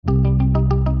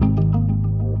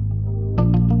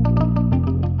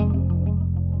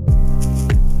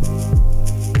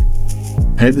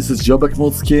Hey, this is Joe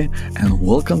Bakhmulsky, and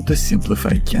welcome to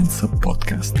Simplify Cancer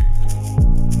podcast.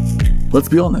 Let's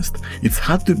be honest, it's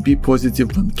hard to be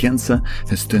positive when cancer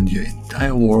has turned your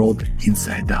entire world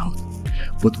inside out.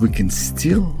 But we can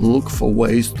still look for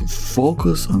ways to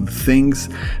focus on things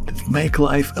that make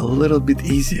life a little bit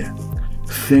easier.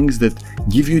 Things that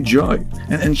give you joy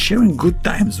and sharing good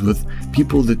times with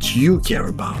people that you care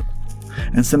about.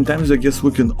 And sometimes I guess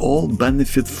we can all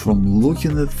benefit from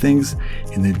looking at things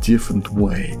in a different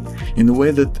way, in a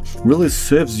way that really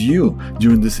serves you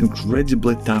during this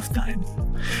incredibly tough time.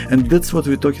 And that's what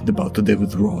we're talking about today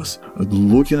with Ross,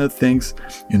 looking at things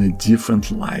in a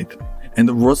different light. And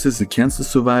Ross is a cancer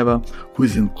survivor who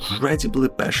is incredibly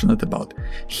passionate about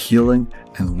healing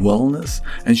and wellness,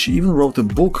 and she even wrote a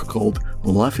book called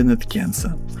Laughing at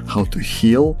Cancer: How to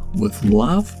Heal with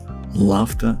Love,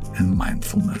 Laughter, and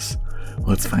Mindfulness.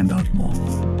 Let's find out more.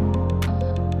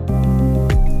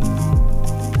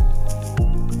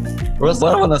 Ross,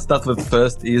 what I want to start with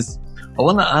first is I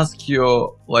want to ask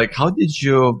you, how did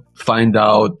you find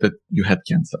out that you had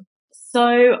cancer?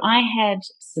 So I had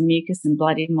some mucus and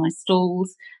blood in my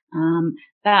stools,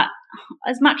 but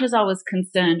as much as I was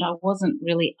concerned, I wasn't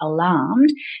really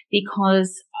alarmed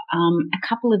because a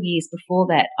couple of years before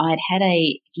that, I'd had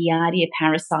a Giardia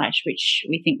parasite, which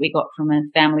we think we got from a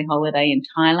family holiday in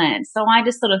Thailand. So I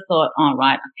just sort of thought, oh,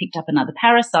 right, I picked up another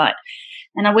parasite.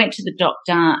 And I went to the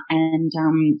doctor and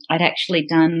I'd actually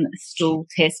done a stool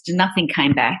test and nothing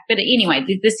came back. But anyway,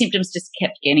 the symptoms just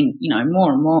kept getting,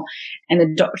 more and more. And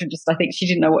the doctor I think she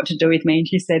didn't know what to do with me. And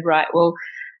she said, right, well,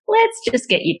 let's just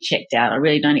get you checked out. I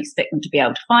really don't expect them to be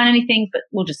able to find anything, but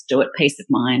we'll just do it, peace of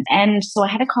mind. And so I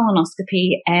had a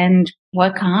colonoscopy and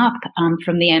woke up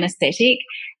from the anaesthetic,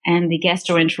 and the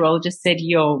gastroenterologist said,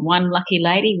 you're one lucky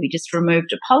lady. We just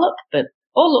removed a polyp, but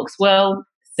all looks well.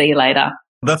 See you later.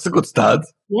 That's a good start.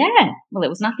 Yeah. Well, there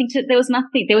was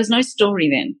no story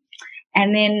then.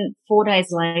 And then 4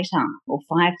 days later, or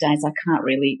 5 days, I can't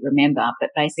really remember, but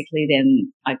basically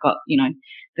then I got,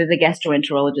 the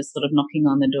gastroenterologist sort of knocking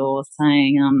on the door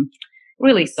saying,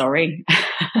 really sorry,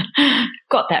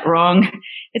 got that wrong.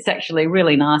 It's actually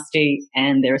really nasty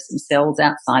and there are some cells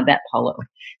outside that polyp.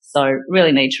 So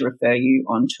really need to refer you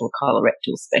on to a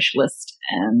colorectal specialist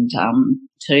and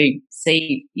to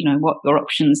see, what your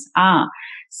options are.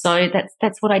 So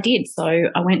that's what I did. So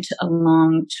I went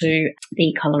along to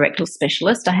the colorectal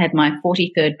specialist. I had my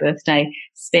 43rd birthday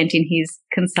spent in his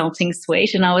consulting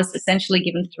suite, and I was essentially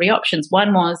given three options.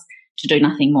 One was to do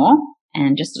nothing more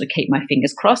and just sort of keep my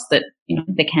fingers crossed that,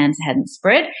 the cancer hadn't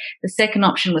spread. The second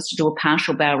option was to do a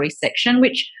partial bowel resection,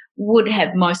 which would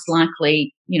have most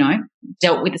likely,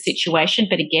 dealt with the situation.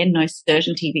 But again, no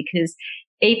certainty, because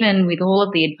even with all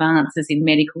of the advances in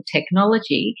medical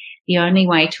technology, the only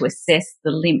way to assess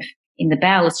the lymph in the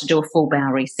bowel is to do a full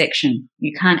bowel resection.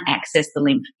 You can't access the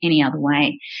lymph any other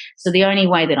way. So the only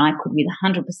way that I could with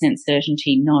 100%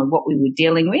 certainty know what we were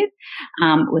dealing with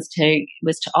was to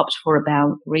opt for a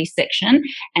bowel resection.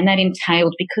 And that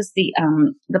entailed, because the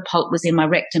polyp was in my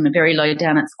rectum and very low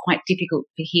down, it's quite difficult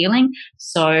for healing.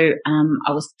 So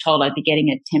I was told I'd be getting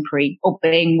a temporary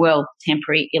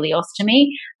ileostomy.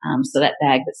 So that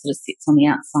bag that sort of sits on the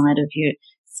outside of your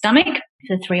stomach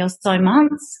for 3 or so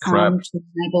months to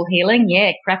enable healing.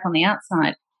 Yeah, crap on the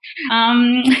outside.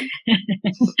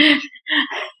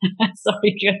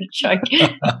 Sorry, you're going to choke.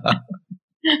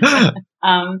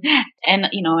 And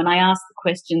I asked the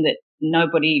question that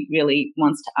nobody really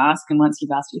wants to ask, and once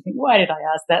you've asked, you think, why did I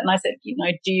ask that? And I said,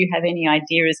 do you have any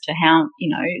idea as to how,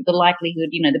 the likelihood,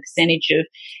 the percentage of,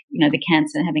 the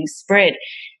cancer having spread?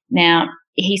 Now,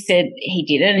 he said he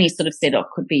did it, and he sort of said, it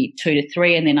could be 2 to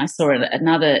 3. And then I saw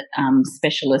another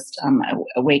specialist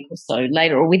a week or so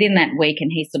later, or within that week,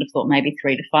 and he sort of thought maybe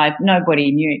 3 to 5.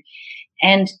 Nobody knew.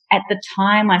 And at the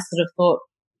time, I sort of thought,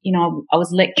 I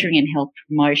was lecturing in health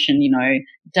promotion,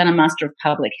 done a Master of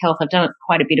Public Health. I've done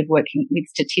quite a bit of working with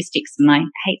statistics, and I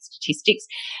hate statistics.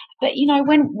 But,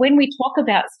 when we talk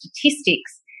about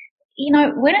statistics,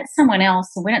 when it's someone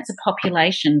else, or when it's a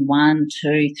population, 1,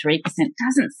 2, 3%,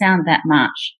 doesn't sound that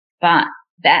much. But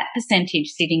that percentage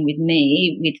sitting with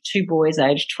me, with 2 boys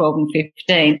aged 12 and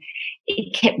 15,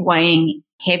 it kept weighing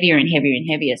heavier and heavier and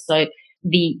heavier. So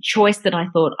the choice that I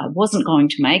thought I wasn't going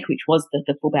to make, which was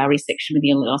the full bowel resection with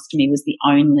the ileostomy, was the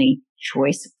only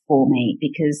choice for me,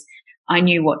 because I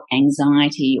knew what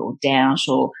anxiety or doubt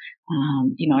or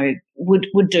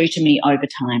would do to me over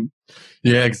time.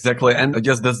 Yeah, exactly. And I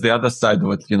guess that's the other side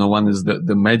of it. One is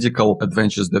the medical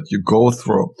adventures that you go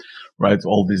through, right?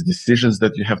 All these decisions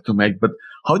that you have to make. But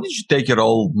how did you take it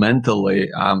all mentally,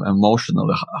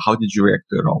 emotionally? How did you react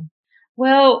to it all?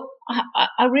 Well,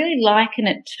 I really liken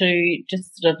it to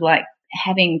just sort of like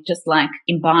having just like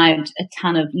imbibed a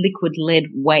ton of liquid lead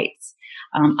weights.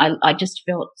 I just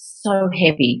felt so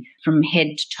heavy from head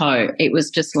to toe. It was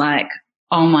just like,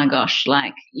 oh my gosh,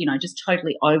 like, just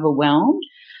totally overwhelmed.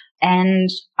 And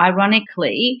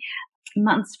ironically,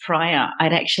 months prior,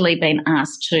 I'd actually been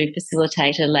asked to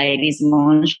facilitate a ladies'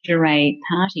 lingerie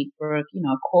party for a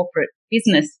corporate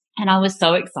business. And I was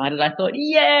so excited. I thought,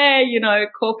 yeah,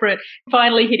 corporate,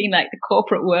 finally hitting like the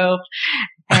corporate world.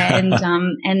 And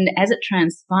as it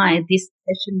transpired, this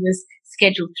session was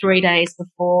scheduled 3 days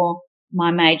before my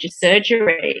major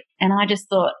surgery. And I just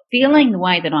thought, feeling the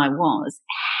way that I was,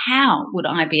 how would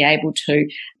I be able to,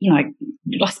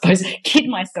 I suppose, kid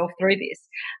myself through this?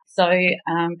 So,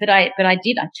 but I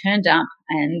did. I turned up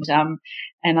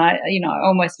and I,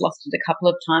 almost lost it a couple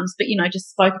of times. But just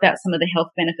spoke about some of the health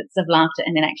benefits of laughter,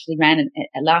 and then actually ran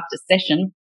a laughter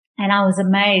session. And I was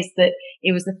amazed that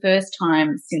it was the first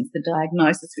time since the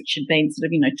diagnosis, which had been sort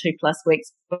of 2+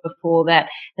 weeks before that,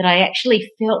 that I actually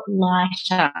felt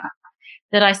lighter.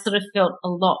 That I sort of felt a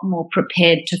lot more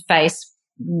prepared to face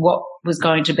what was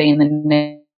going to be in the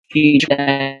next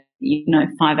future,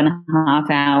 5.5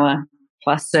 hour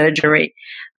plus surgery.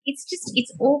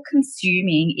 It's all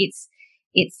consuming.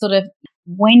 It's sort of,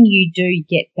 when you do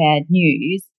get bad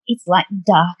news, it's like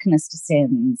darkness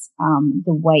descends,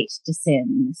 the weight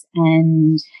descends,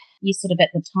 and you sort of at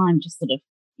the time just sort of,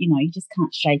 you just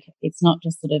can't shake it. It's not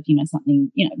just sort of,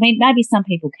 something, maybe some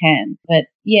people can, but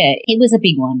yeah, it was a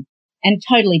big one. And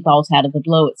totally bolt out of the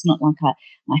blue. It's not like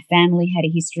my family had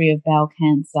a history of bowel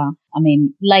cancer. I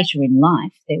mean, later in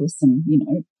life there was some,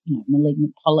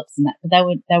 malignant polyps and that, but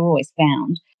they were always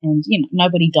found. And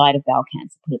nobody died of bowel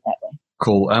cancer. Put it that way.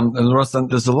 Cool. And Ross,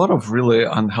 there's a lot of really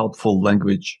unhelpful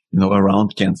language,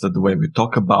 around cancer, the way we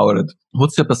talk about it.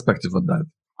 What's your perspective on that?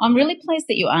 I'm really pleased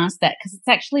that you asked that, because it's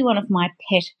actually one of my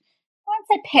I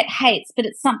won't say pet hates, but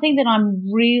it's something that I'm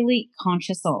really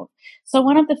conscious of. So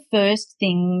one of the first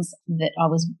things that I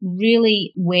was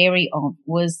really wary of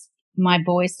was my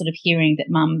boys sort of hearing that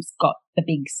mum's got the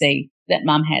big C, that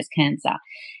mum has cancer.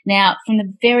 Now, from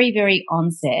the very, very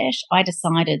onset, I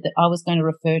decided that I was going to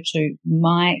refer to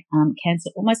my cancer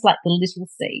almost like the little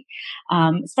c.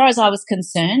 As far as I was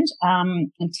concerned,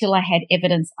 until I had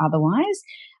evidence otherwise,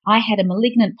 I had a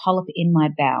malignant polyp in my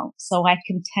bowel. So I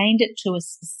contained it to as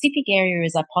specific area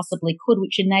as I possibly could,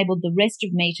 which enabled the rest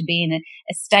of me to be in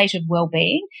a state of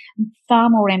well-being, far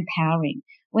more empowering.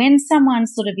 When someone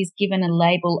sort of is given a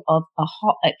label of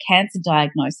a cancer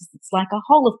diagnosis, it's like a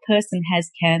whole of person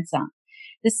has cancer.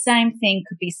 The same thing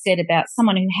could be said about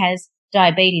someone who has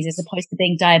diabetes as opposed to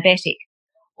being diabetic,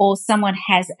 or someone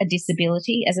has a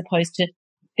disability as opposed to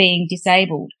being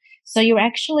disabled. So you're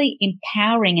actually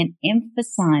empowering and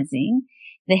emphasizing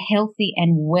the healthy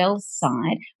and well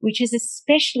side, which is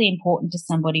especially important to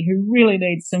somebody who really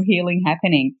needs some healing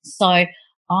happening. So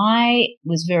I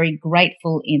was very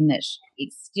grateful in that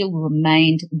it still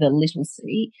remained the little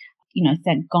c.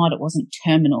 Thank God it wasn't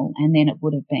terminal, and then it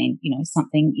would have been,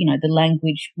 something, the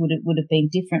language would have been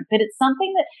different. But it's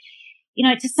something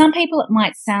that, to some people it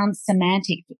might sound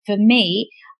semantic. But for me,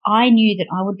 I knew that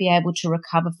I would be able to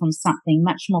recover from something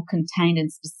much more contained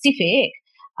and specific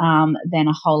than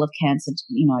a whole of cancer,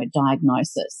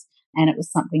 diagnosis. And it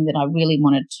was something that I really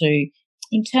wanted to,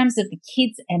 in terms of the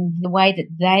kids and the way that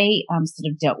they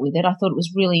sort of dealt with it, I thought it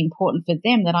was really important for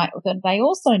them that they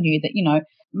also knew that,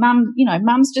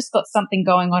 mum's just got something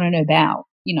going on in her bowel,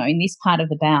 in this part of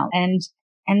the bowel. And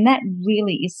that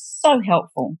really is so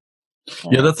helpful.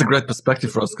 Yeah, that's a great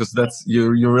perspective for us, because that's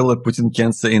you're really putting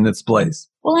cancer in its place.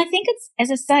 Well, I think it's,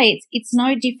 as I say, it's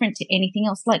no different to anything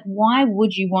else. Like, why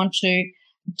would you want to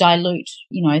dilute,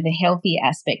 the healthy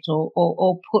aspect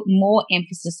or put more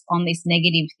emphasis on this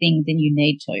negative thing than you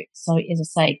need to? So, as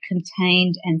I say,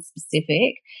 contained and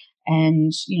specific,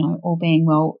 and, all being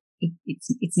well,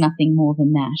 it's nothing more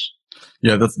than that.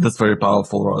 Yeah, that's very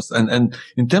powerful, Ross. And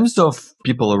in terms of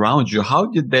people around you, how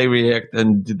did they react,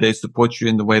 and did they support you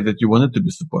in the way that you wanted to be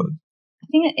supported? I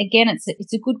think, again,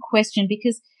 it's a good question,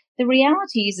 because the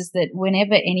reality is that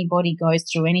whenever anybody goes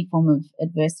through any form of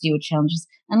adversity or challenges,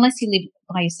 unless you live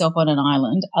by yourself on an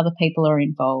island, other people are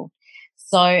involved.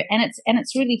 So, and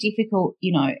it's really difficult.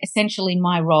 Essentially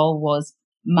my role was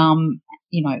mum,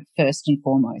 first and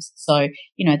foremost. So,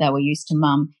 they were used to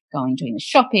mum doing the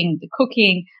shopping, the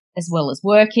cooking, as well as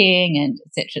working, and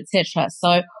et cetera, et cetera.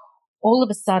 So all of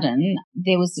a sudden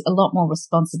there was a lot more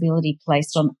responsibility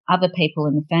placed on other people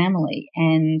in the family,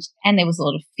 and there was a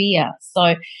lot of fear. So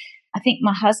I think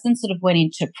my husband sort of went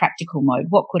into practical mode.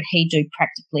 What could he do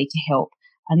practically to help?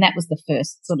 And that was the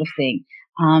first sort of thing.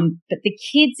 But the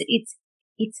kids,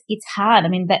 it's hard. I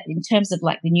mean, that in terms of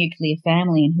like the nuclear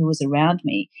family and who was around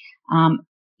me,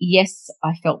 Yes,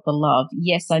 I felt the love.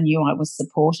 Yes, I knew I was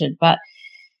supported, but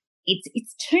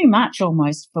it's too much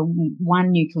almost for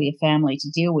one nuclear family to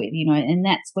deal with, and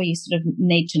that's where you sort of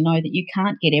need to know that you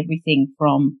can't get everything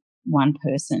from one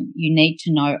person. You need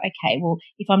to know, okay, well,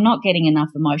 if I'm not getting enough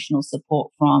emotional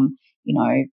support from,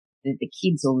 the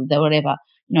kids or the whatever,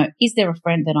 is there a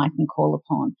friend that I can call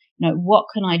upon? What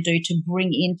can I do to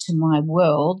bring into my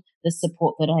world the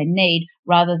support that I need,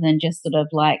 rather than just sort of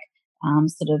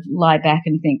lie back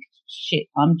and think, shit,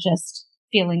 I'm just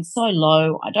feeling so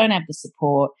low. I don't have the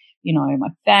support. My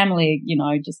family,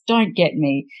 just don't get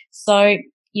me. So,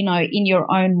 in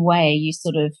your own way, you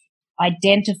sort of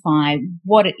identify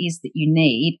what it is that you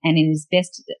need, and in as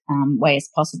best way as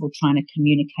possible, trying to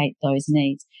communicate those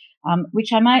needs.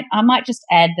 Which I might just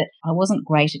add that I wasn't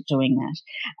great at doing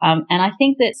that. And I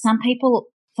think that some people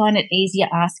find it easier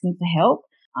asking for help.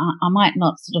 I might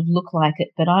not sort of look like it,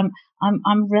 but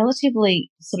I'm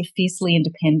relatively sort of fiercely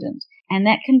independent, and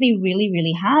that can be really,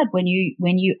 really hard when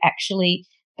you actually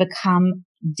become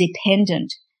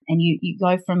dependent, and you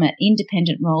go from an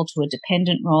independent role to a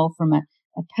dependent role, from a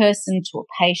person to a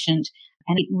patient,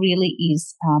 and it really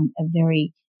is a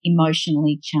very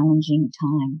emotionally challenging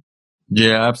time.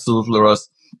 Yeah, absolutely, Ross.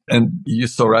 And you're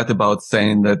so right about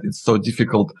saying that it's so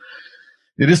difficult.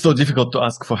 It is so difficult to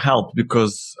ask for help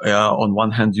because on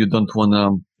one hand, you don't want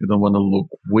to look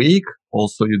weak.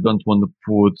 Also, you don't want to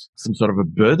put some sort of a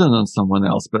burden on someone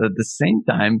else. But at the same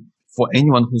time, for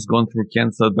anyone who's gone through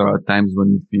cancer, there are times when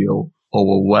you feel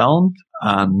overwhelmed,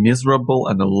 miserable,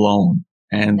 and alone.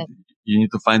 And you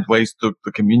need to find ways to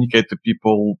communicate to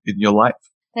people in your life.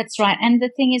 That's right. And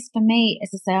the thing is, for me, as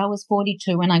I say, I was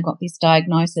 42 when I got this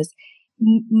diagnosis.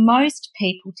 Most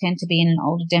people tend to be in an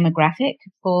older demographic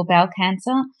for bowel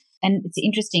cancer. And it's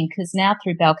interesting because now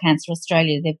through Bowel Cancer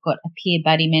Australia, they've got a peer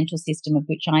buddy mental system, of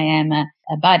which I am a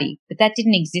buddy. But that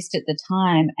didn't exist at the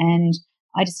time. And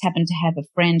I just happened to have a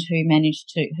friend who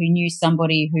knew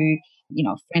somebody who,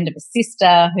 a friend of a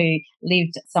sister who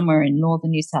lived somewhere in northern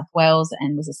New South Wales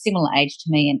and was a similar age to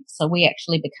me. And so we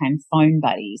actually became phone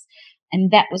buddies. And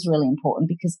that was really important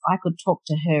because I could talk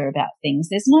to her about things.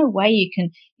 There's no way you can,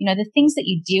 the things that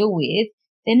you deal with,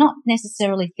 they're not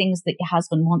necessarily things that your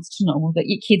husband wants to know or that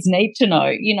your kids need to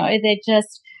know. They're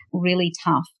just really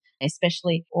tough,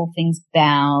 especially all things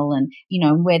bowel and,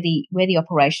 where the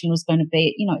operation was going to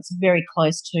be. It's very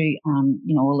close to,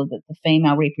 all of the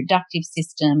female reproductive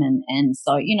system. And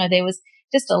so, there was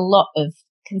just a lot of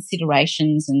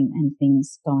considerations and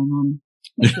things going on.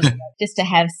 Which was just to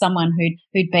have someone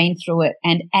who'd been through it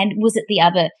and was at the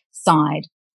other side.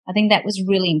 I think that was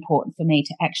really important for me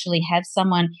to actually have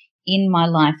someone in my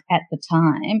life at the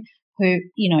time who,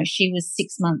 she was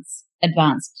 6 months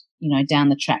advanced, down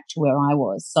the track to where I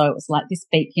was. So it was like this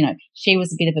she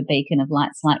was a bit of a beacon of light.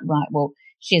 It's like, right, well,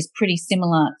 she has pretty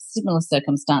similar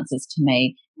circumstances to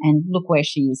me, and look where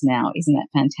she is now. Isn't that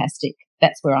fantastic?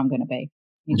 That's where I'm going to be.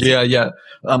 Yeah.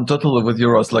 I'm totally with you,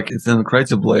 Ross. Like, it's an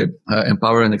incredibly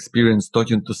empowering experience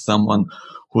talking to someone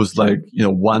who's like,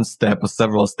 one step or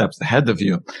several steps ahead of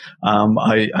you.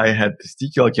 I had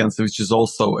testicular cancer, which is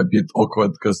also a bit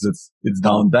awkward because it's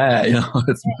down there,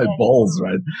 it's my balls,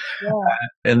 right? Yeah.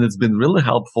 And it's been really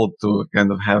helpful to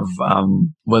kind of have,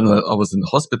 when I was in the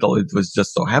hospital, it was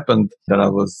just so happened that I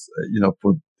was,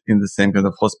 put in the same kind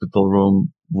of hospital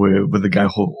room with the guy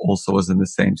who also was in the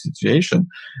same situation.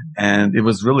 And it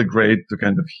was really great to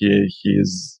kind of hear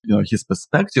his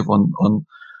perspective on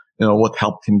what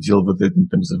helped him deal with it in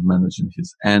terms of managing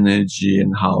his energy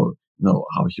and how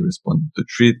he responded to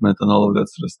treatment and all of that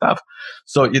sort of stuff.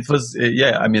 So it was,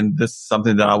 this is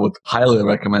something that I would highly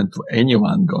recommend to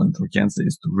anyone going through cancer,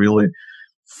 is to really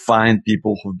find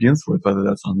people who've been through it, whether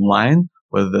that's online,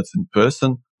 whether that's in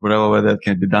person, whatever way that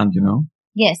can be done,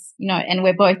 Yes, and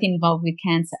we're both involved with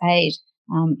Cancer Aid,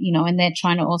 and they're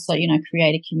trying to also,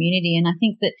 create a community. And I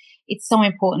think that it's so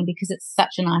important because it's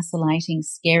such an isolating,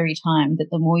 scary time that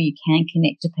the more you can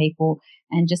connect to people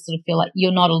and just sort of feel like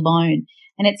you're not alone.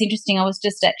 And it's interesting. I was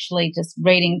just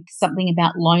reading something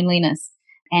about loneliness,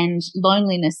 and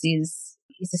loneliness is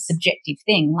a subjective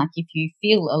thing. Like if you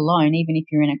feel alone, even if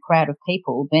you're in a crowd of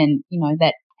people, then,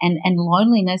 that, and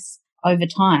loneliness over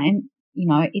time,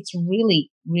 it's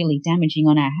really, really damaging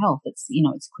on our health. It's,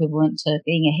 it's equivalent to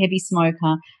being a heavy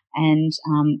smoker, and,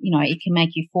 it can make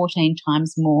you 14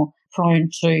 times more prone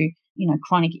to,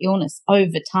 chronic illness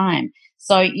over time.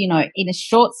 So, in a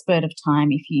short spurt of time,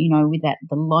 if with that,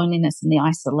 the loneliness and the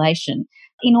isolation,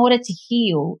 in order to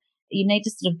heal, you need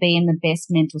to sort of be in the best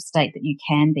mental state that you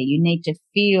can be. You need to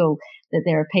feel that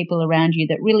there are people around you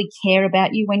that really care about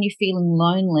you. When you're feeling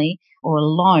lonely or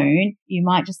alone, you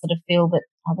might just sort of feel that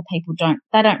other people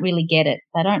don't really get it.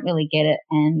 They don't really get it,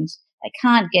 and they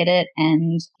can't get it.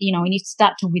 And, when you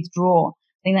start to withdraw,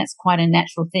 I think that's quite a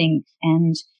natural thing.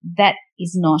 And that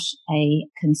is not a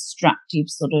constructive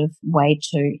sort of way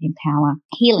to empower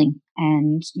healing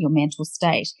and your mental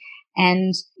state.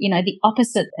 And, the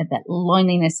opposite of that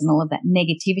loneliness and all of that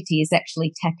negativity is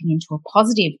actually tapping into a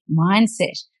positive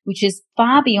mindset, which is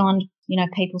far beyond,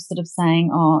 people sort of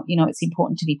saying, oh, it's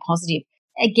important to be positive.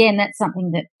 Again, that's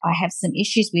something that I have some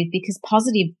issues with, because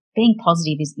being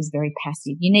positive is very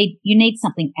passive. You need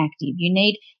something active. You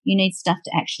need stuff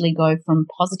to actually go from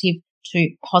positive to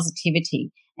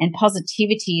positivity. And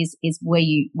positivity is where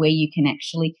you can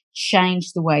actually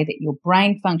change the way that your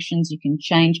brain functions. You can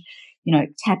change,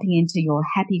 tapping into your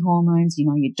happy hormones,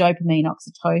 your dopamine,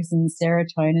 oxytocin,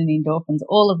 serotonin, endorphins,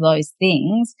 all of those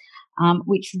things,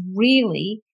 which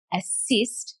really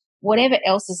assist whatever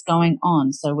else is going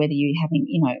on. So whether you're having,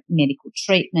 medical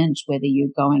treatment, whether you're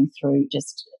going through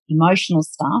just emotional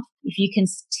stuff, if you can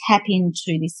tap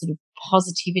into this sort of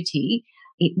positivity,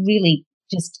 it really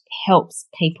just helps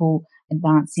people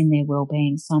advance in their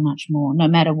well-being so much more, no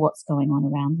matter what's going on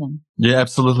around them. Yeah,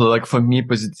 absolutely. Like for me,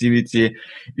 positivity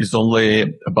is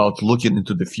only about looking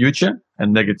into the future,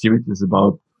 and negativity is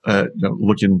about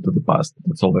looking into the past.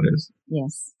 That's all it is.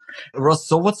 Yes. Ross,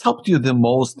 so what's helped you the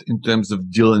most in terms of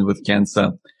dealing with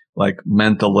cancer, like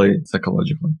mentally,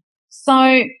 psychologically?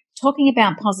 So talking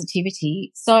about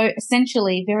positivity, so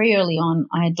essentially very early on,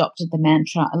 I adopted the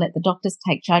mantra, I let the doctors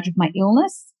take charge of my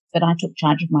illness, but I took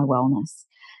charge of my wellness.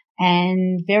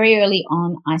 And very early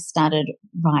on, I started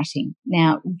writing.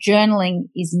 Now, journaling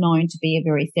is known to be a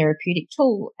very therapeutic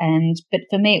tool, but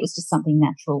for me, it was just something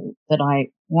natural that I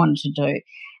wanted to do.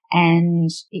 And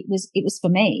it was for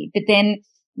me. But then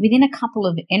within a couple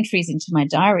of entries into my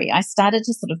diary, I started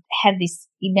to sort of have this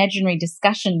imaginary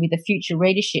discussion with the future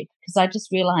readership, because I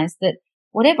just realized that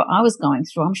whatever I was going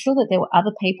through, I'm sure that there were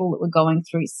other people that were going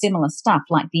through similar stuff,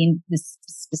 like the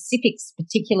specifics,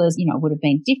 particulars, would have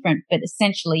been different, but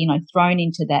essentially, thrown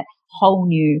into that whole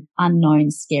new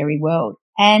unknown, scary world.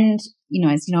 And,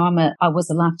 as you know, I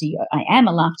am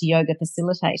a laughter yoga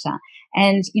facilitator.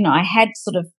 And, I had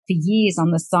sort of for years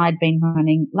on the side been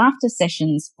running laughter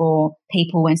sessions for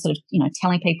people and sort of,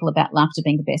 telling people about laughter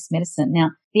being the best medicine.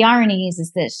 Now, the irony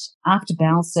is that after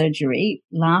bowel surgery,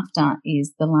 laughter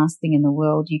is the last thing in the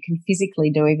world you can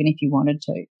physically do, even if you wanted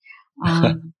to.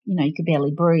 You could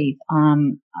barely breathe.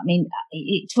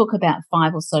 It took about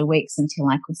 5 or so weeks until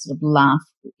I could sort of laugh,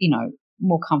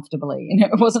 more comfortably.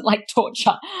 It wasn't like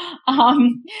torture.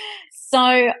 So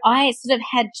I sort of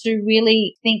had to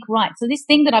really think, right, so this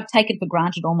thing that I've taken for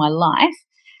granted all my life,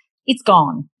 it's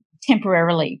gone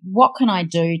temporarily. What can I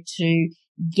do to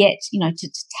get, to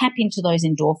tap into those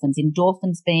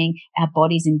endorphins being our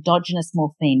body's endogenous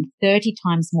morphine, 30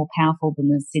 times more powerful than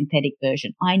the synthetic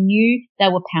version. I knew they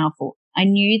were powerful. I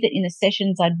knew that in the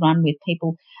sessions I'd run with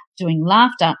people doing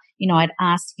laughter, I'd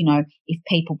ask, if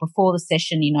people before the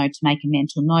session, to make a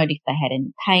mental note if they had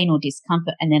any pain or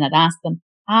discomfort, and then I'd ask them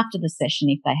after the session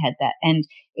if they had that. And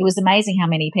it was amazing how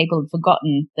many people had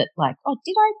forgotten that, like, oh,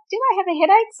 did I have a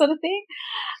headache sort of thing?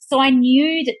 So I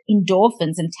knew that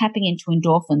endorphins and tapping into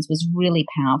endorphins was really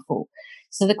powerful.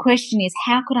 So the question is,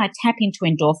 how could I tap into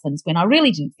endorphins when I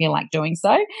really didn't feel like doing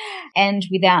so, and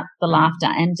without the laughter?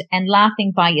 And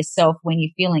laughing by yourself when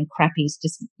you're feeling crappy is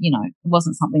just, it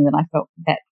wasn't something that I felt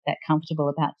that comfortable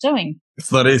about doing.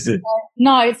 It's not easy.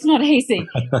 No, it's not easy.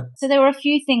 So there were a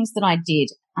few things that I did,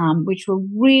 which were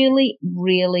really,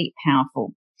 really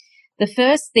powerful. The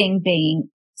first thing being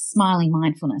smiling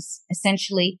mindfulness,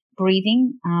 essentially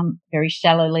breathing very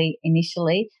shallowly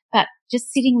initially, but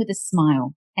just sitting with a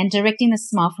smile and directing the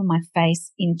smile from my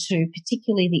face into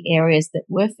particularly the areas that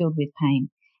were filled with pain,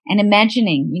 and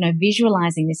imagining,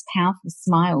 visualizing this powerful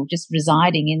smile just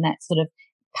residing in that sort of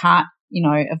part,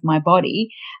 of my body,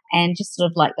 and just sort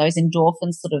of like those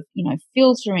endorphins sort of,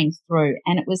 filtering through.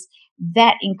 And it was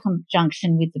that in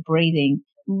conjunction with the breathing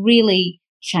really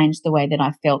changed the way that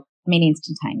I felt,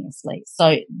 instantaneously.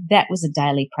 So that was a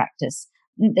daily practice.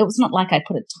 It was not like I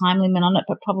put a time limit on it,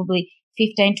 but probably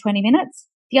 15, 20 minutes.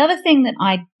 The other thing that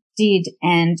I did,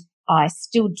 and I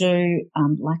still do,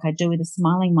 like I do with the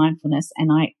smiling mindfulness, and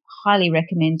I highly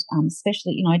recommend,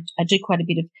 especially, I do quite a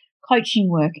bit of coaching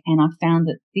work, and I've found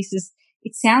that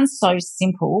it sounds so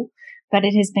simple, but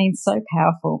it has been so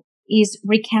powerful, is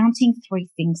recounting 3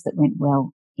 things that went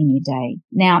well in your day.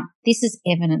 Now, this is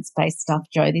evidence-based stuff,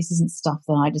 Joe. This isn't stuff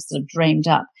that I just sort of dreamed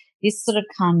up. This sort of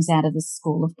comes out of the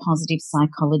school of positive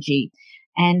psychology.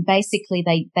 And basically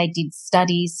they did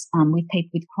studies with people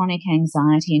with chronic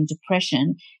anxiety and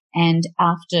depression. And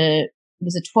after, it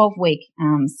was a 12-week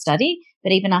study,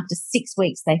 But even after 6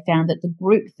 weeks, they found that the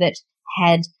group that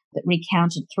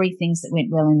recounted 3 things that went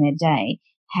well in their day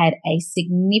had a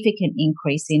significant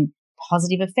increase in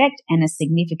positive effect and a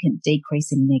significant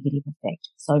decrease in negative effect.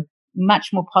 So much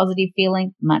more positive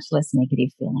feeling, much less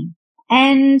negative feeling.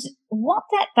 And what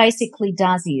that basically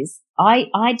does is I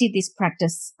did this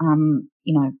practice,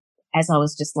 as I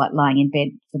was just like lying in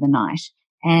bed for the night,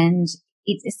 and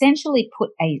it essentially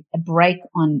put a break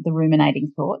on the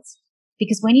ruminating thoughts.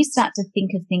 Because when you start to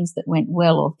think of things that went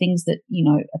well or things that,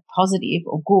 are positive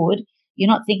or good, you're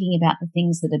not thinking about the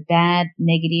things that are bad,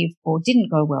 negative, or didn't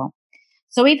go well.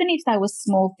 So even if they were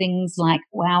small things like,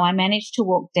 wow, I managed to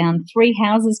walk down 3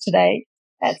 houses today.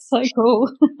 That's so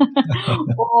cool.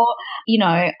 Or,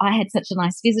 I had such a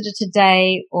nice visitor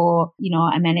today, or,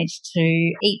 I managed to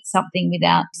eat something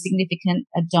without significant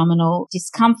abdominal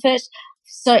discomfort.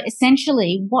 So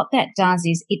essentially what that does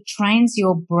is it trains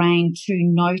your brain to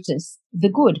notice the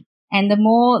good. And the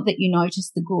more that you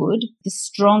notice the good, the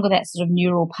stronger that sort of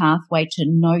neural pathway to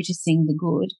noticing the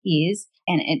good is.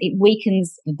 And it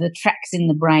weakens the tracks in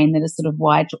the brain that are sort of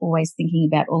wired to always thinking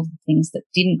about all the things that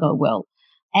didn't go well.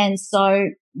 And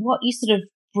so what you sort of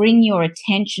bring your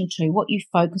attention to, what you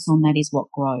focus on, that is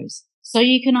what grows. So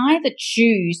you can either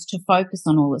choose to focus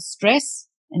on all the stress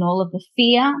and all of the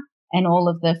fear and all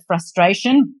of the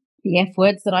frustration, the F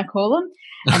words that I call them.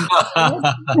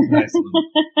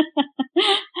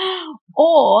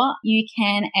 Or you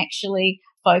can actually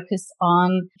focus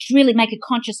on, to really make a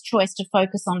conscious choice to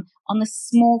focus on the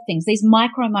small things, these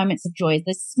micro moments of joy,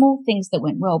 the small things that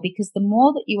went well, because the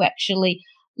more that you actually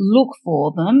look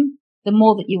for them, the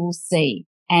more that you will see.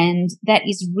 And that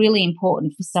is really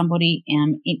important for somebody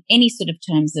in any sort of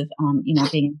terms of,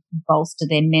 being bolster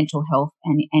their mental health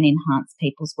and enhance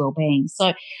people's well-being.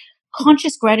 So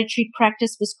conscious gratitude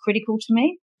practice was critical to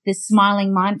me. The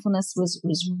smiling mindfulness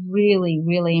was really,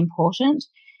 really important.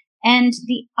 And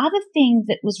the other thing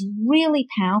that was really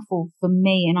powerful for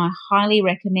me, and I highly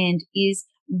recommend, is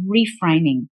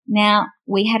reframing. Now,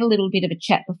 we had a little bit of a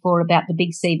chat before about the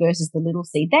big C versus the little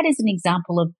c. That is an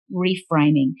example of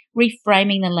reframing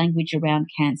the language around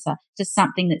cancer to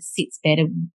something that sits better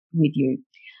with you.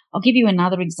 I'll give you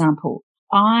another example.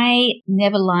 I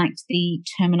never liked the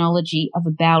terminology of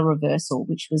a bowel reversal,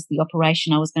 which was the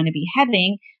operation I was going to be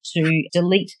having to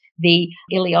delete the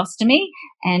ileostomy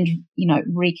and,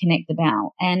 reconnect the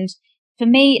bowel. And for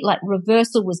me, like,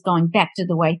 reversal was going back to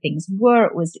the way things were.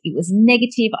 It was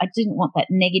negative. I didn't want that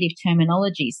negative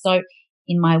terminology. So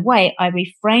in my way, I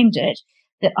reframed it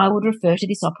that I would refer to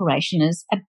this operation as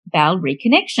a bowel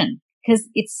reconnection, because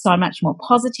it's so much more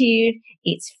positive.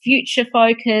 It's future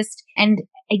focused. And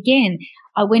again,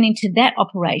 I went into that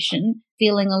operation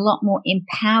feeling a lot more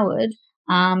empowered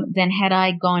than had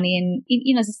I gone in,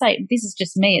 as I say, this is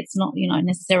just me. It's not,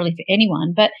 necessarily for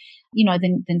anyone, but,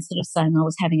 than sort of saying I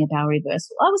was having a bowel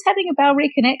reversal. I was having a bowel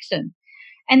reconnection.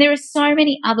 And there are so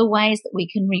many other ways that we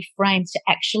can reframe to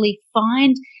actually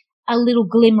find a little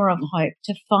glimmer of hope,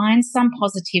 to find some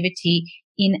positivity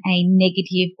in a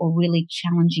negative or really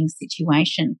challenging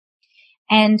situation.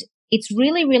 And it's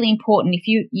really, really important if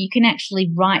you can actually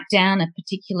write down a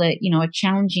particular, a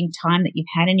challenging time that you've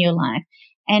had in your life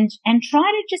and try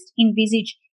to just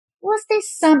envisage, was there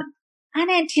some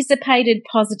unanticipated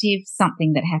positive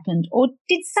something that happened, or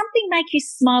did something make you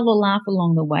smile or laugh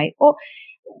along the way, or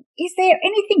is there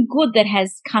anything good that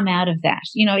has come out of that?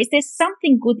 Is there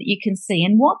something good that you can see?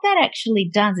 And what that actually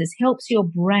does is helps your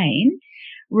brain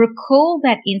recall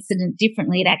that incident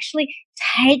differently. It actually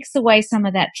takes away some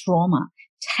of that trauma,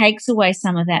 takes away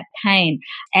some of that pain,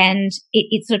 and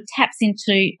it sort of taps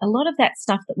into a lot of that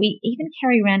stuff that we even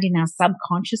carry around in our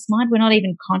subconscious mind. We're not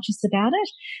even conscious about it,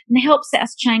 and it helps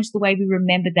us change the way we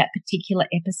remember that particular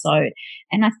episode.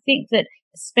 And I think that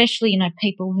especially,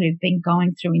 people who've been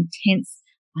going through intense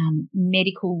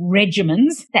medical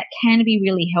regimens, that can be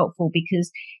really helpful, because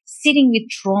sitting with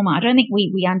trauma, I don't think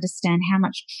we understand how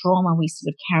much trauma we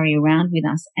sort of carry around with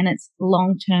us, and it's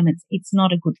long term. It's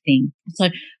not a good thing. So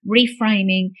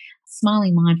reframing,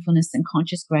 smiling mindfulness, and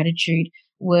conscious gratitude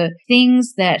were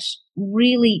things that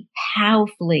really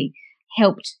powerfully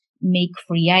helped me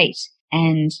create,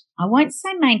 and I won't say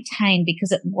maintain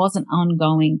because it was an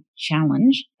ongoing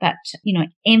challenge, but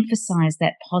emphasize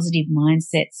that positive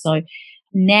mindset. So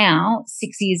now,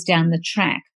 6 years down the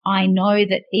track, I know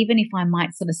that even if I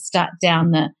might sort of start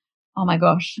down the, oh my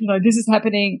gosh, this is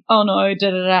happening, oh no,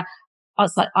 I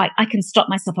was like, I can stop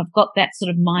myself. I've got that sort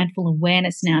of mindful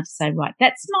awareness now to say, right,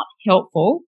 that's not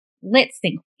helpful. Let's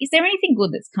think, is there anything good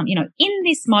that's come? In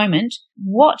this moment,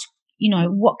 what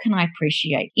can I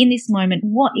appreciate? In this moment,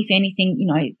 what, if anything,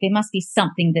 there must be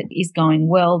something that is going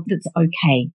well that's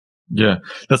okay. Yeah,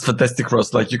 that's fantastic,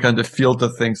 Ross. Like you kind of filter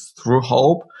things through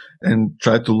hope and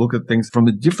try to look at things from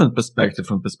a different perspective,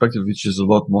 from perspective which is a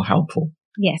lot more helpful.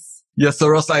 Yes. Yeah, so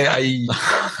Ross, I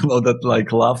know that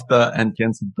like laughter and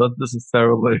cancer don't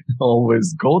necessarily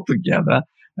always go together,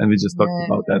 and we just talked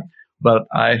about that. But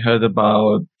I heard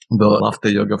about the laughter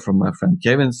yoga from my friend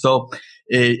Kevin. So,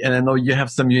 and I know you have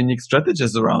some unique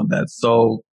strategies around that.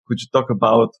 So, could you talk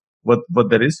about what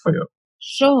that is for you?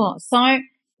 Sure. So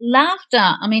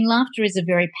laughter is a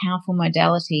very powerful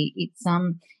modality. It's,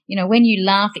 when you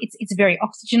laugh, it's very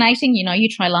oxygenating. You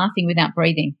try laughing without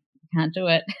breathing. You can't do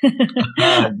it.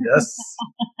 Yes.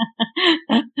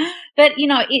 But,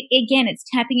 it's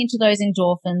tapping into those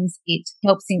endorphins. It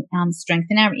helps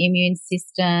strengthen our immune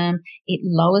system. It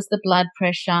lowers the blood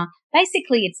pressure.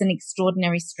 Basically, it's an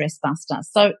extraordinary stress buster.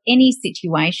 So any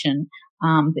situation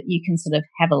that you can sort of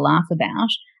have a laugh about,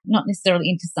 not necessarily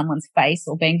into someone's face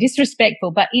or being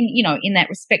disrespectful, but in that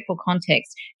respectful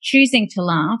context, choosing to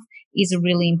laugh is a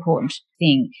really important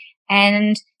thing.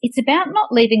 And it's about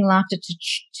not leaving laughter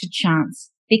to chance,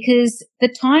 because the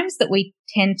times that we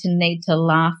tend to need to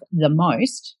laugh the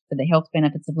most for the health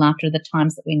benefits of laughter are the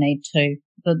times that we need to,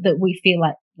 that we feel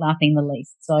like laughing the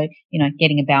least. So,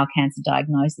 getting a bowel cancer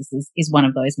diagnosis is one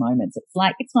of those moments. It's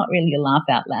like, it's not really a laugh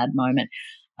out loud moment,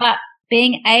 but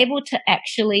being able to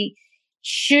actually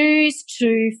choose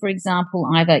to, for example,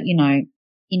 either, in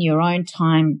your own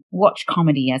time, watch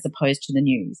comedy as opposed to the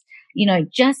news,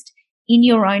 just in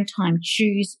your own time,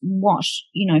 choose what,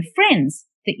 friends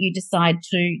that you decide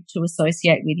to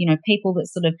associate with, people that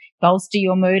sort of bolster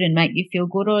your mood and make you feel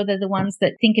good, or they're the ones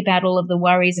that think about all of the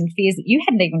worries and fears that you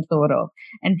hadn't even thought of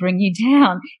and bring you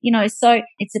down, so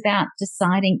it's about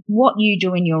deciding what you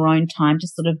do in your own time to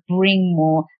sort of bring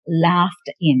more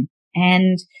laughter in.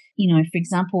 And, for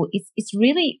example, it's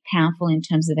really powerful in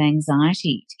terms of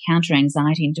anxiety, to counter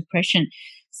anxiety and depression.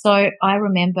 So I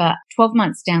remember 12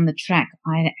 months down the track,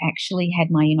 I actually had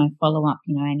my, follow-up,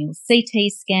 annual CT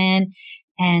scan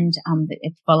and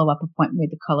a follow-up appointment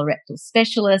with the colorectal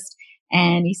specialist.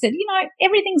 And he said,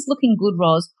 everything's looking good,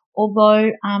 Ros,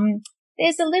 although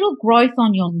there's a little growth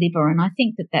on your liver, and I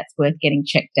think that's worth getting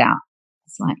checked out.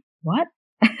 It's like, what?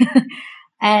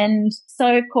 And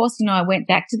so, of course, I went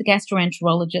back to the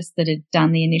gastroenterologist that had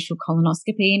done the initial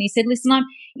colonoscopy, and he said, listen, I'm,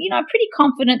 pretty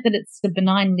confident that it's a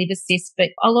benign liver cyst, but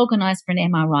I'll organise for an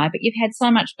MRI, but you've had so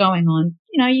much going on,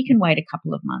 you can wait a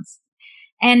couple of months.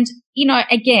 And,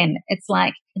 again, it's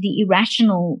like the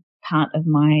irrational part of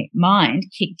my mind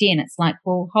kicked in. It's like,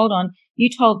 well, hold on. You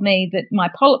told me that my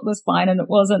polyp was fine and it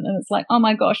wasn't. And it's like, oh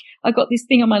my gosh, I got this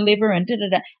thing on my liver and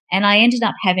da-da-da. And I ended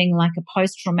up having like a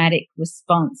post-traumatic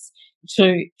response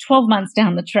to 12 months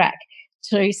down the track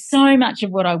to so much of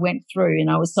what I went through.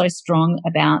 And I was so strong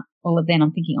about all of that.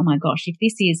 I'm thinking, oh my gosh, if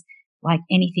this is like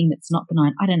anything that's not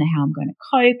benign, I don't know how I'm going to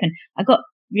cope. And I got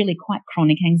really quite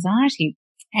chronic anxiety.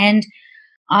 And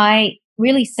I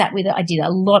really sat with it. I did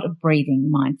a lot of breathing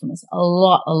mindfulness, a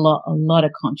lot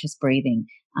of conscious breathing,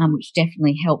 which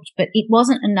definitely helped. But it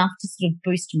wasn't enough to sort of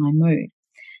boost my mood.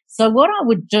 So what I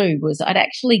would do was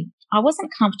I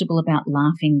wasn't comfortable about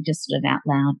laughing just sort of out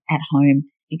loud at home,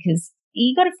 because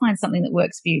you got to find something that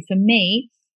works for you. For me,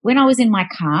 when I was in my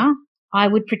car, I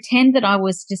would pretend that I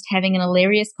was just having an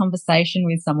hilarious conversation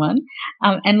with someone,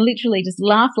 and literally just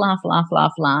laugh for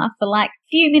like a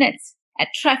few minutes at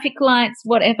traffic lights,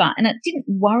 whatever. And it didn't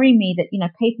worry me that,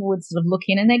 people would sort of look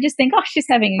in and they just think, oh, she's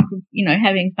having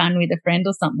fun with a friend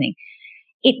or something.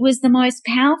 It was the most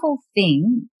powerful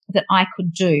thing that I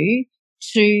could do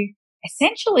to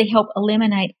essentially help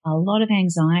eliminate a lot of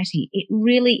anxiety. It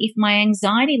really, if my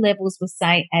anxiety levels were,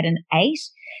 say, at an 8,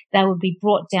 they would be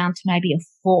brought down to maybe a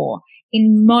 4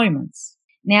 in moments.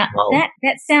 Now, wow.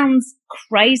 That sounds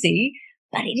crazy,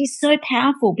 but it is so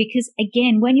powerful because,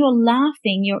 again, when you're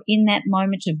laughing, you're in that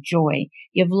moment of joy.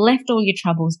 You've left all your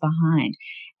troubles behind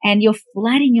and you're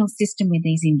flooding your system with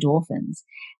these endorphins.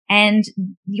 And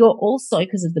you're also,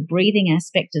 because of the breathing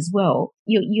aspect as well,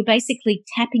 you're basically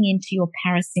tapping into your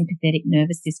parasympathetic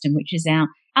nervous system, which is our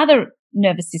other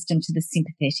nervous system to the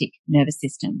sympathetic nervous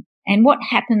system. And what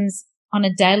happens on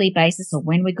a daily basis, or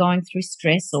when we're going through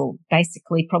stress, or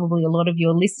basically probably a lot of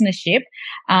your listenership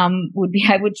would be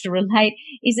able to relate,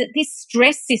 is that this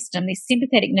stress system, this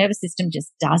sympathetic nervous system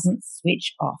just doesn't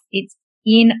switch off. It's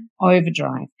in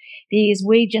overdrive because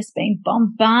we've just been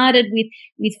bombarded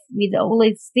with all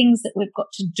these things that we've got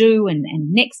to do and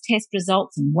next test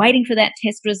results and waiting for that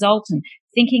test result and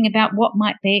thinking about what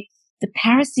might be. The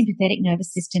parasympathetic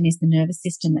nervous system is the nervous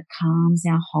system that calms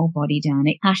our whole body down.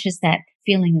 It ushers that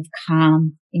feeling of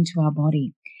calm into our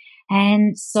body.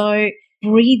 And so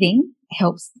breathing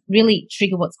helps really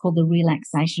trigger what's called the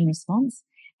relaxation response.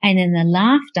 And then the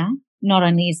laughter, not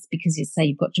only is because you say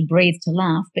you've got to breathe to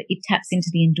laugh, but it taps into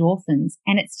the endorphins.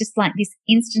 And it's just like this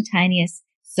instantaneous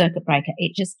circuit breaker.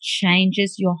 It just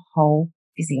changes your whole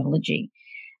physiology.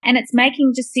 And it's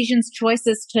making decisions,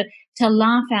 choices to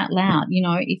laugh out loud. You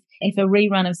know, if a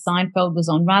rerun of Seinfeld was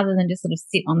on, rather than just sort of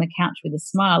sit on the couch with a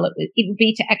smile, it would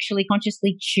be to actually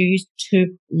consciously choose to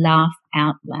laugh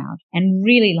out loud and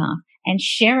really laugh and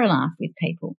share a laugh with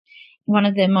people. One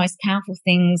of the most powerful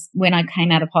things when I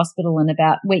came out of hospital in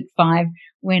about week 5,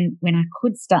 when I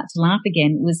could start to laugh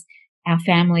again, was our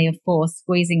family of 4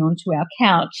 squeezing onto our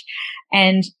couch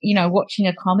and, you know, watching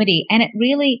a comedy. And it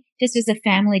really, just as a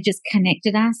family, just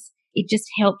connected us. It just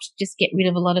helped just get rid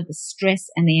of a lot of the stress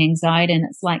and the anxiety. And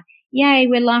it's like, yay,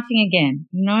 we're laughing again.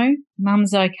 You know,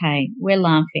 mum's okay. We're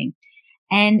laughing.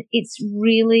 And it's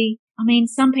really, I mean,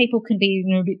 some people can be,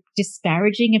 you know, a bit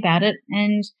disparaging about it.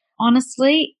 And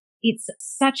honestly, it's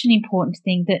such an important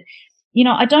thing that, you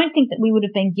know, I don't think that we would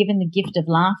have been given the gift of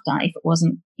laughter if it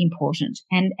wasn't important.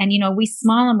 And, you know, we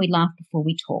smile and we laugh before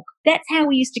we talk. That's how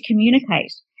we used to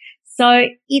communicate. So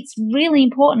it's really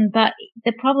important. But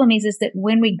the problem is that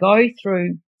when we go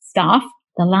through stuff,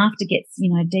 the laughter gets,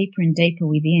 you know, deeper and deeper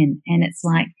within. And it's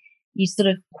like you sort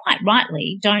of quite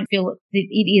rightly don't feel that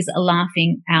it is a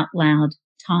laughing out loud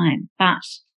time. But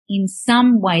in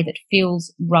some way that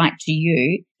feels right to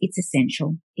you, it's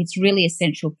essential. It's really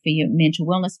essential for your mental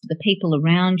wellness, for the people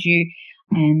around you.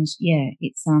 And yeah,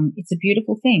 it's a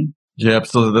beautiful thing. Yeah,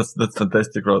 absolutely. That's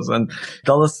fantastic, Rose. And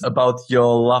tell us about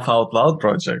your Laugh Out Loud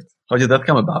project. How did that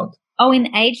come about? Oh,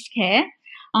 in aged care,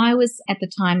 I was at the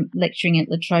time lecturing at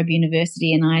La Trobe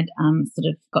University, and I'd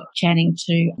sort of got chatting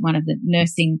to one of the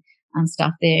nursing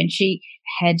staff there, and she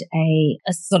had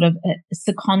a sort of a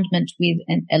secondment with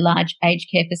a large aged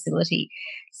care facility.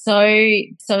 So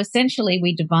essentially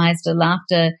we devised a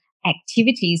laughter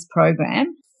activities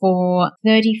program for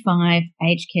 35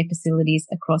 aged care facilities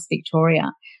across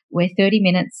Victoria, where 30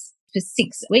 minutes for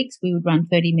 6 weeks, we would run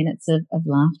 30 minutes of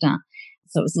laughter.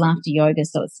 So it was laughter yoga.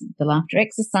 So it's the laughter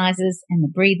exercises and the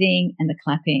breathing and the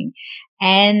clapping.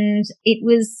 And it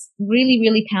was really,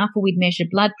 really powerful. We'd measure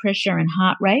blood pressure and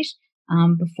heart rate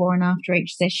before and after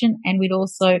each session. And we'd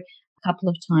also, a couple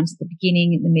of times at the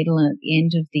beginning, in the middle, and at the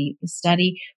end of the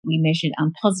study, we measured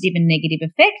positive and negative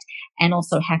effect and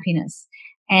also happiness.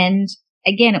 And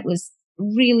again, it was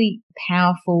really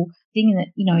powerful thing that,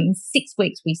 you know, in 6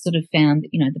 weeks, we sort of found,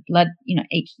 you know, the blood, you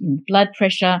know, blood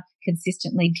pressure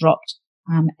consistently dropped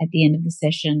at the end of the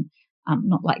session,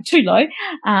 not like too low.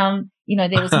 You know,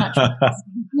 there was much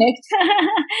effect.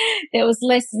 There was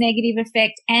less negative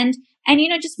effect. And, you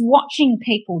know, just watching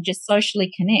people just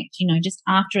socially connect, you know, just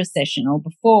after a session or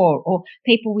before, or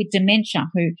people with dementia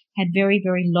who had very,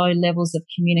 very low levels of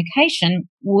communication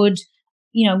would,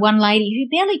 you know, one lady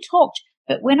who barely talked,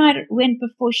 but when I went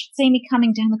before, she'd see me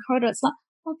coming down the corridor, it's like,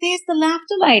 oh, there's the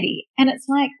laughter lady. And it's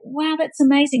like, wow, that's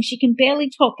amazing. She can barely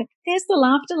talk, but there's the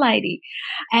laughter lady.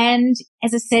 And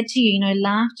as I said to you, you know,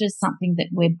 laughter is something that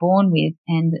we're born with,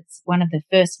 and it's one of the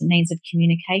first means of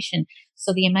communication.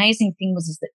 So the amazing thing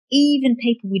was that even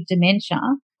people with dementia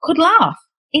could laugh.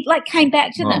 It like came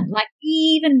back to them, like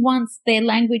even once their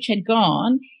language had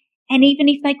gone, and even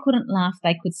if they couldn't laugh,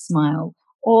 they could smile.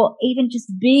 Or even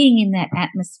just being in that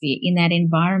atmosphere, in that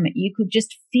environment, you could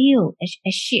just feel a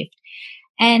shift.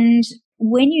 And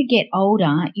when you get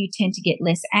older, you tend to get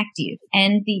less active.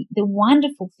 And the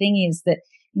wonderful thing is that,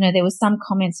 you know, there were some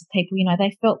comments of people, you know,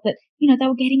 they felt that, you know, they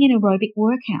were getting an aerobic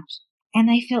workout and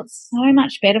they felt so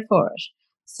much better for it.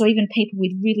 So even people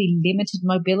with really limited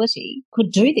mobility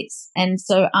could do this. And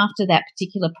so after that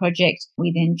particular project,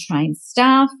 we then trained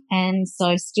staff. And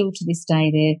so still to this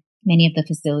day, many of the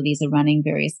facilities are running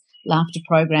various laughter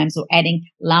programs or adding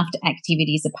laughter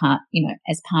activities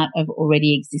as part of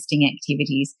already existing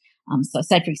activities. So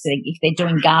say, for example, if they're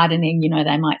doing gardening, you know,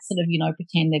 they might sort of, you know,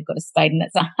 pretend they've got a spade and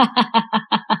it's so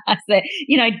they're,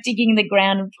 you know, digging the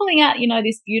ground and pulling out, you know,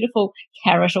 this beautiful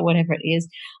carrot or whatever it is.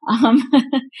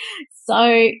 So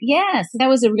that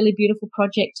was a really beautiful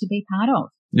project to be part of.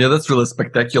 Yeah, that's really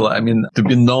spectacular. I mean, to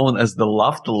be known as the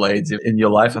laughter lady in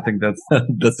your life, I think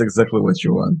that's exactly what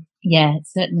you want. Yeah, it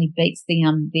certainly beats the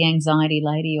anxiety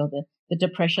lady or the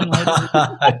depression lady.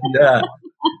 Yeah.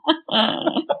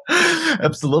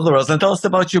 Absolutely, Rose. And tell us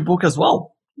about your book as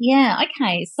well. Yeah,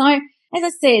 okay. So as I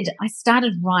said, I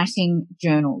started writing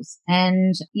journals,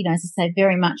 and, you know, as I say,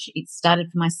 very much it started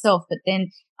for myself, but then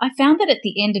I found that at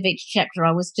the end of each chapter,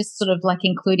 I was just sort of like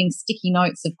including sticky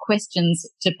notes of questions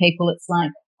to people. It's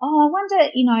like, oh, I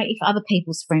wonder, if other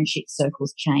people's friendship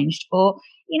circles changed, or,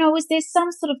 was there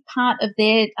some sort of part of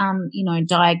their,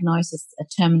 diagnosis, a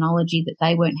terminology that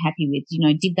they weren't happy with?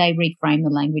 Did they reframe the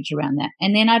language around that?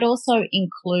 And then I'd also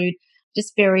include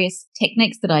just various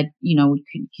techniques that I, would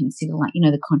consider, like,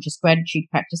 the conscious gratitude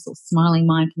practice, or smiling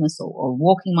mindfulness, or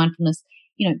walking mindfulness,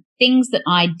 things that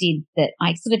I did that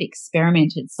I sort of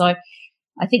experimented. So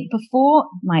I think before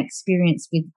my experience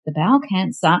with the bowel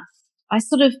cancer, I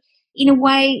sort of, in a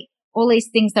way, all these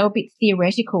things, they were a bit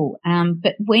theoretical.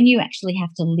 But when you actually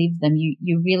have to live them,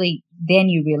 you really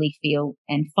feel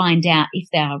and find out if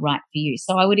they are right for you.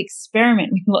 So I would experiment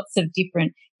with lots of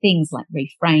different things like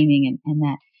reframing and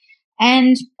that.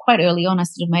 And quite early on, I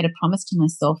sort of made a promise to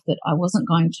myself that I wasn't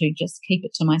going to just keep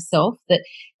it to myself, that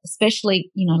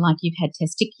especially, like you've had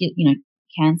testicular,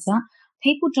 cancer,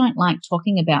 people don't like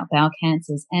talking about bowel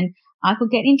cancers. And I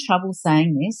could get in trouble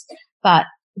saying this, but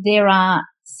there are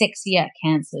sexier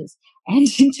cancers, and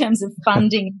in terms of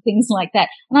funding and things like that.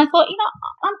 And I thought,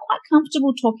 I'm quite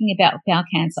comfortable talking about bowel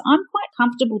cancer. I'm quite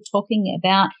comfortable talking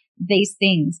about these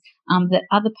things that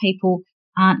other people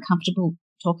aren't comfortable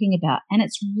talking about. And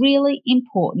it's really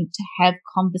important to have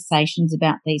conversations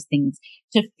about these things,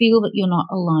 to feel that you're not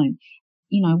alone.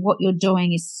 What you're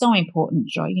doing is so important,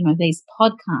 Joy. These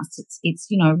podcasts, it's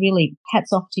really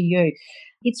hats off to you.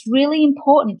 It's really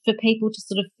important for people to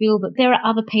sort of feel that there are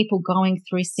other people going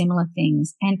through similar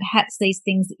things, and perhaps these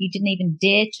things that you didn't even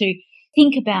dare to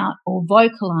think about or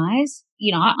vocalize.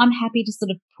 I'm happy to sort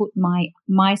of put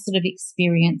my sort of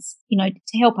experience,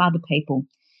 to help other people.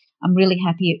 I'm really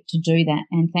happy to do that.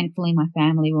 And thankfully my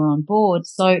family were on board.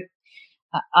 So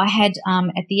I had,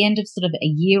 at the end of sort of a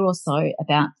year or so,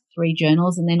 about 3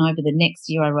 journals. And then over the next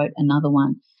year, I wrote another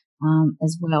one,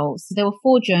 as well. So there were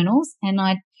 4 journals, and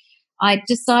I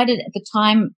decided at the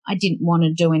time I didn't want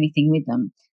to do anything with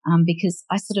them, because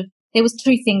there was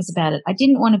 2 things about it. I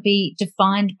didn't want to be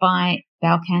defined by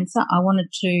bowel cancer. I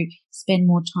wanted to spend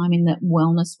more time in the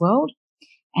wellness world.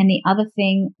 And the other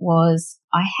thing was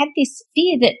I had this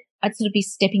fear that I'd sort of be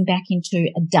stepping back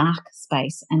into a dark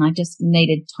space, and I just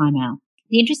needed time out.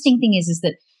 The interesting thing is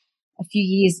that a few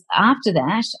years after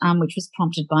that, which was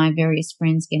prompted by various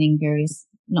friends getting various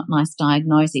not nice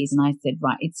diagnoses, and I said,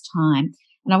 right, it's time.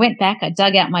 And I went back, I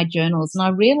dug out my journals, and I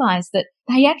realized that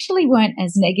they actually weren't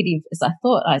as negative as I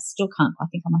thought. I still can't, I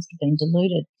think I must have been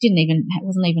deluded.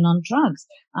 Wasn't even on drugs.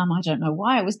 I don't know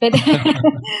why it was, but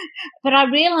I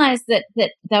realized that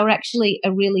they were actually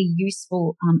a really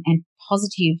useful and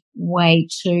positive way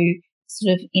to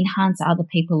sort of enhance other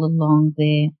people along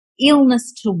their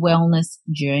illness to wellness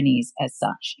journeys as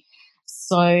such.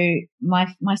 So my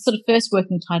sort of first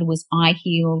working title was I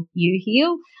Heal, You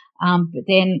Heal. But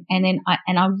then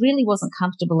I really wasn't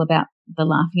comfortable about the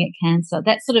Laughing at Cancer.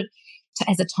 That sort of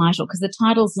as a title, because the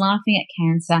title's Laughing at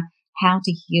Cancer, How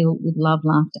to Heal with Love,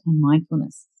 Laughter and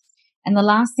Mindfulness. And the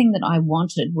last thing that I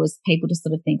wanted was people to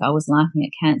sort of think I was laughing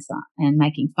at cancer and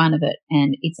making fun of it,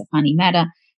 and it's a funny matter,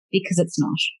 because it's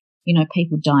not.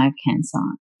 People die of cancer,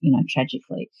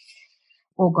 tragically,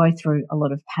 or go through a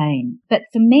lot of pain. But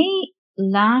for me,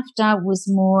 laughter was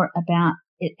more about,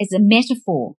 as a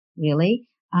metaphor, really,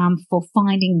 for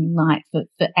finding light, for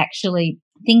actually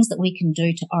things that we can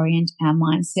do to orient our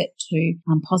mindset to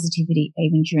positivity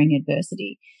even during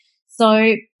adversity.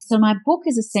 So my book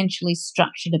is essentially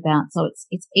structured about, so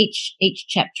it's each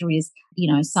chapter is,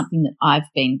 something that I've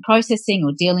been processing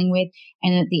or dealing with.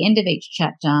 And at the end of each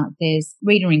chapter, there's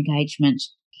reader engagement,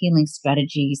 healing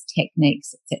strategies,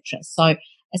 techniques, etc. So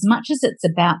as much as it's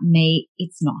about me,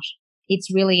 it's not.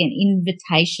 It's really an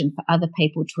invitation for other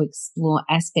people to explore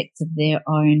aspects of their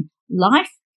own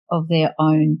life, of their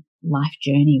own life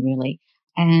journey, really.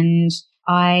 And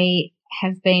I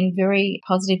have been very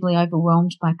positively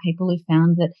overwhelmed by people who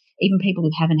found that, even people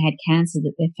who haven't had cancer,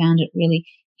 that they found it really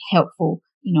helpful.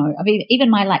 I mean, even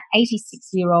my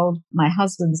 86-year-old, my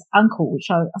husband's uncle, which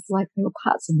I was like, there were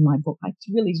parts of my book I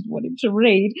really didn't want him to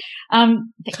read.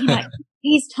 But,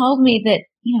 he's told me that,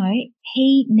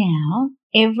 he now,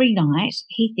 every night,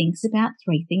 he thinks about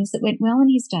 3 things that went well in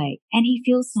his day, and he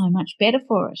feels so much better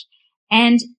for it.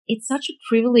 And it's such a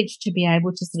privilege to be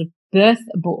able to sort of birth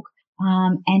a book,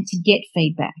 and to get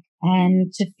feedback,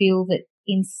 and to feel that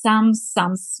in some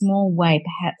small way,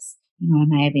 perhaps, I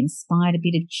may have inspired a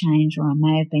bit of change, or I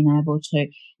may have been able to,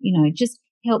 just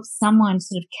help someone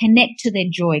sort of connect to their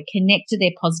joy, connect to their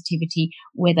positivity,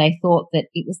 where they thought that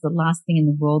it was the last thing in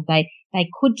the world they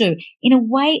could do. In a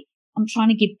way, I'm trying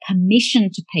to give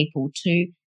permission to people to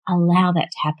allow that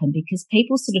to happen, because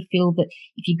people sort of feel that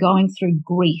if you're going through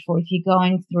grief, or if you're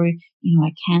going through,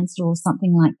 a cancer or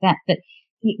something like that, that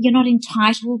you're not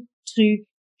entitled to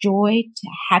joy, to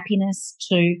happiness,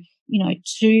 to,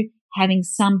 to having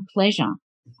some pleasure.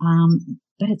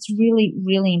 But it's really,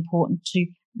 really important to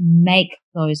make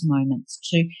those moments,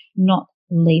 to not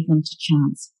leave them to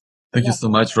chance. Thank you so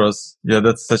much, Rose. Yeah,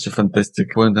 that's such a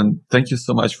fantastic point. And thank you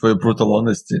so much for your brutal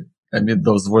honesty. I mean,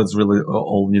 those words really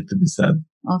all need to be said.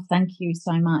 Oh, thank you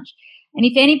so much. And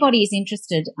if anybody is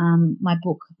interested, my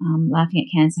book, Laughing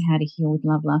at Cancer, How to Heal with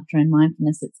Love, Laughter and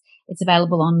Mindfulness, it's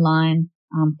available online,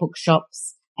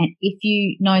 bookshops. And if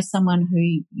you know someone who,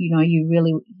 you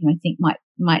really, think might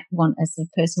want a sort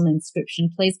of personal inscription,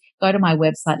 please go to my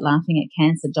website,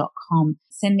 laughingatcancer.com,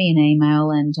 send me an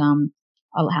email, and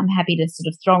I'm happy to sort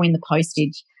of throw in the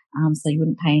postage, so you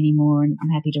wouldn't pay any more, and I'm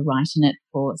happy to write in it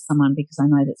for someone, because I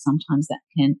know that sometimes that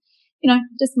can,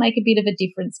 just make a bit of a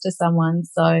difference to someone.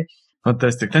 So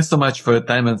fantastic. Thanks so much for your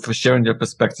time and for sharing your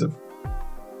perspective.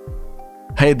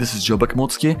 Hey, this is Joe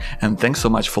Bakhmutsky, and thanks so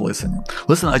much for listening.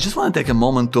 Listen, I just want to take a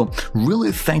moment to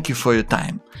really thank you for your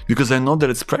time, because I know that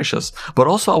it's precious, but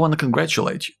also I want to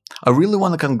congratulate you. I really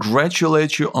want to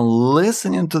congratulate you on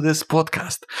listening to this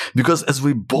podcast, because as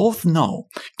we both know,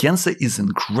 cancer is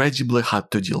incredibly hard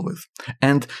to deal with,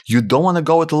 and you don't want to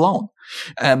go it alone.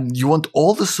 You want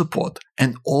all the support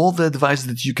and all the advice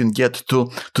that you can get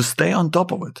to stay on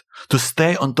top of it, to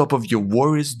stay on top of your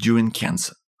worries during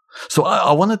cancer. So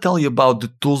I want to tell you about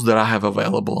the tools that I have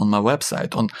available on my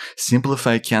website on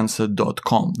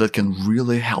simplifycancer.com that can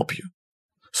really help you.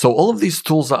 So all of these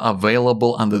tools are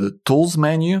available under the tools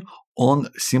menu on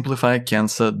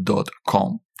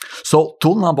simplifycancer.com. So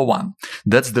tool number 1,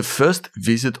 that's the first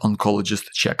visit oncologist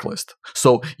checklist.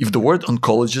 So if the word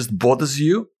oncologist bothers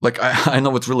you, like I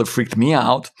know it really freaked me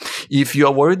out, if you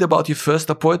are worried about your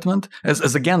first appointment,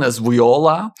 as we all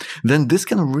are, then this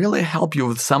can really help you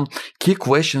with some key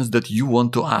questions that you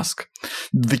want to ask.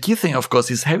 The key thing, of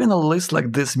course, is having a list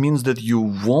like this means that you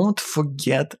won't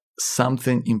forget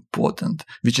something important,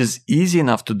 which is easy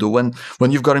enough to do when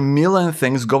you've got a million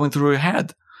things going through your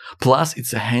head. Plus,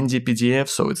 it's a handy PDF,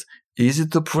 so it's easy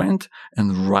to print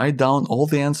and write down all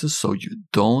the answers so you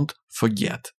don't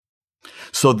forget.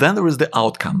 So then there is the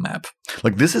outcome map.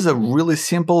 Like, this is a really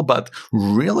simple but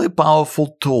really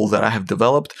powerful tool that I have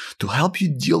developed to help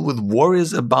you deal with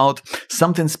worries about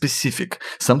something specific,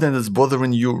 something that's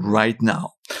bothering you right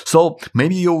now. So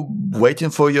maybe you're waiting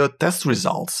for your test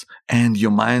results and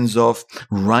your mind's off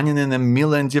running in a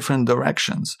million different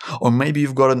directions. Or maybe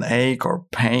you've got an ache or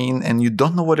pain and you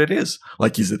don't know what it is.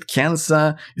 Like, is it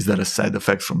cancer? Is that a side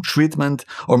effect from treatment?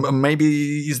 Or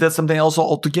maybe is that something else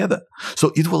altogether?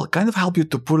 So it will kind of help you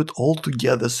to put it all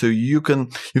together so you can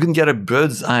get a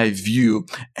bird's eye view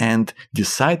and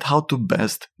decide how to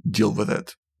best deal with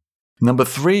it. Number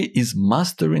 3 is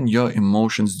mastering your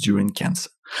emotions during cancer.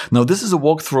 Now, this is a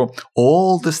walk through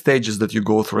all the stages that you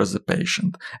go through as a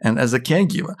patient and as a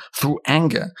caregiver, through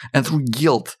anger and through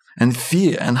guilt and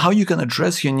fear, and how you can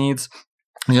address your needs,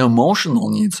 your emotional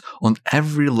needs, on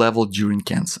every level during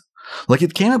cancer. Like,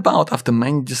 it came about after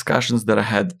many discussions that I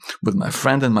had with my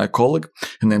friend and my colleague.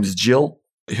 Her name is Jill.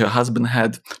 Her husband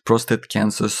had prostate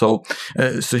cancer, so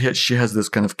she has this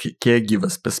kind of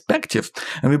caregiver's perspective,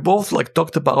 and we both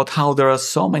talked about how there are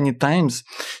so many times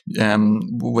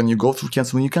when you go through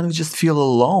cancer when you kind of just feel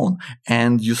alone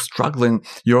and you're struggling.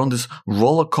 You're on this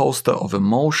roller coaster of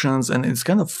emotions, and it's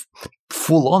kind of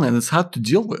full on and it's hard to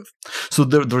deal with. So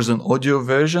there's an audio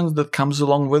version that comes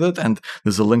along with it, and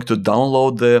there's a link to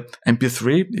download the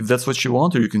MP3 if that's what you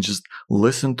want, or you can just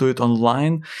listen to it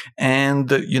online and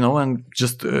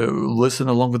just listen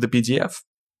along with the PDF.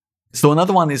 So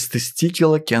another one is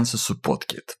Testicular Cancer Support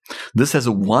Kit. This has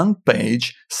a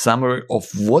 1-page summary of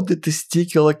what the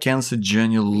testicular cancer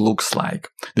journey looks like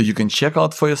that you can check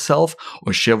out for yourself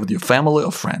or share with your family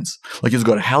or friends. Like, it's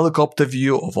got a helicopter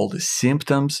view of all the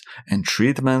symptoms and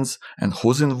treatments and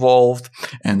who's involved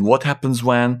and what happens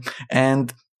when.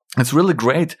 And it's really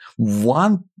great.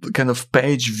 One kind of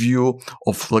page view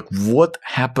of what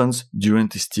happens during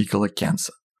testicular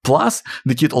cancer. Plus,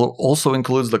 the kit also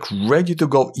includes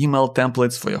ready-to-go email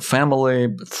templates for your family,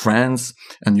 friends,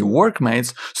 and your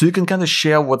workmates, so you can kind of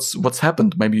share what's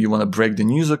happened. Maybe you want to break the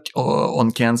news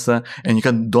on cancer, and you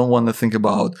don't want to think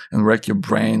about and rack your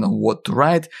brain on what to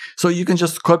write. So you can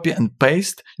just copy and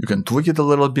paste. You can tweak it a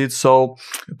little bit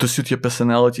to suit your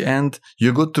personality, and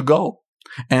you're good to go.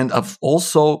 And I've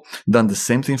also done the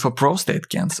same thing for prostate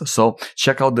cancer. So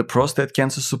check out the Prostate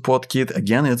Cancer Support Kit.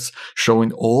 Again, it's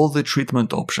showing all the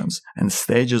treatment options and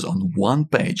stages on 1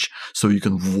 page, so you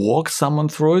can walk someone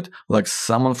through it like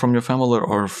someone from your family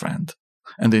or a friend.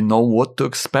 And they know what to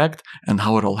expect and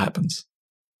how it all happens.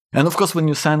 And of course, when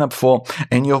you sign up for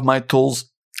any of my tools,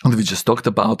 that we just talked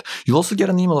about. You'll also get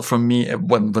an email from me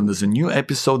when there's a new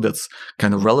episode that's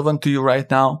kind of relevant to you right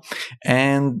now,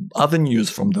 and other news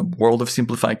from the world of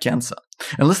Simplify Cancer.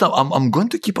 And listen, I'm going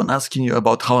to keep on asking you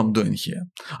about how I'm doing here.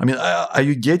 I mean, are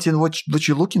you getting what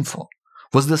you're looking for?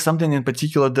 Was there something in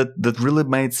particular that really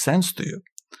made sense to you?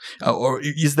 Or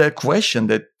is there a question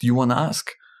that you want to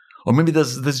ask? Or maybe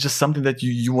there's just something that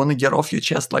you want to get off your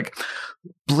chest, like,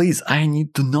 please, I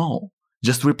need to know.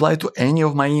 Just reply to any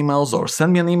of my emails or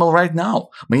send me an email right now.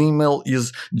 My email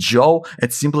is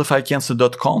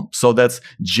joe@simplifycancer.com. So that's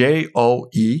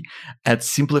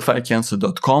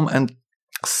JOE@simplifycancer.com, and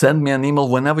send me an email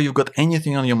whenever you've got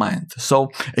anything on your mind. So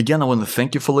again, I want to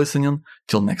thank you for listening.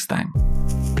 Till next time.